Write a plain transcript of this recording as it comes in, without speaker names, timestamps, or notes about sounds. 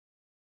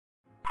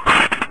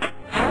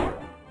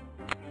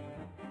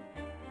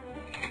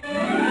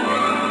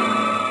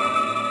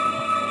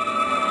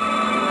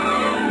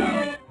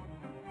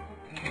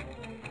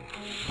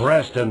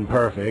Preston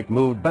Perfect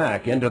moved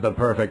back into the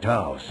perfect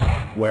house,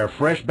 where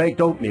fresh-baked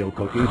oatmeal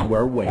cookies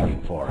were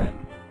waiting for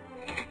him.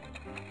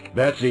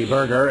 Betsy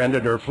Berger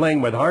ended her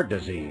fling with heart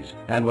disease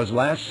and was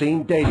last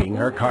seen dating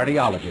her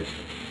cardiologist,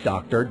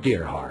 Dr.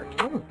 Deerhart.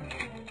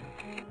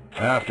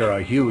 After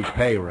a huge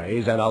pay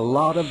raise and a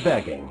lot of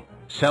begging,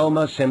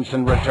 Selma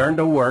Simpson returned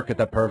to work at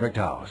the perfect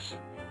house.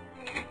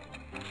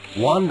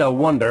 Wanda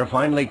Wonder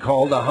finally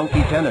called a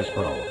hunky tennis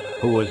pro,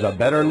 who was a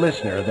better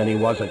listener than he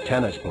was a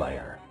tennis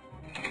player.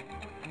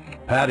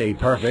 Patty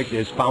Perfect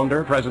is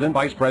founder, president,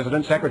 vice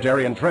president,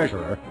 secretary, and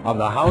treasurer of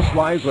the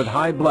Housewives with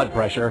High Blood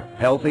Pressure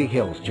Healthy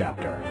Hills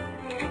chapter.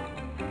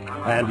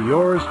 And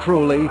yours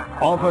truly,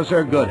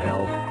 Officer Good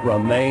Health,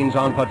 remains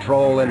on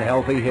patrol in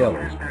Healthy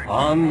Hills,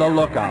 on the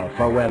lookout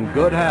for when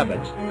good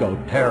habits go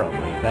terribly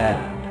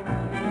bad.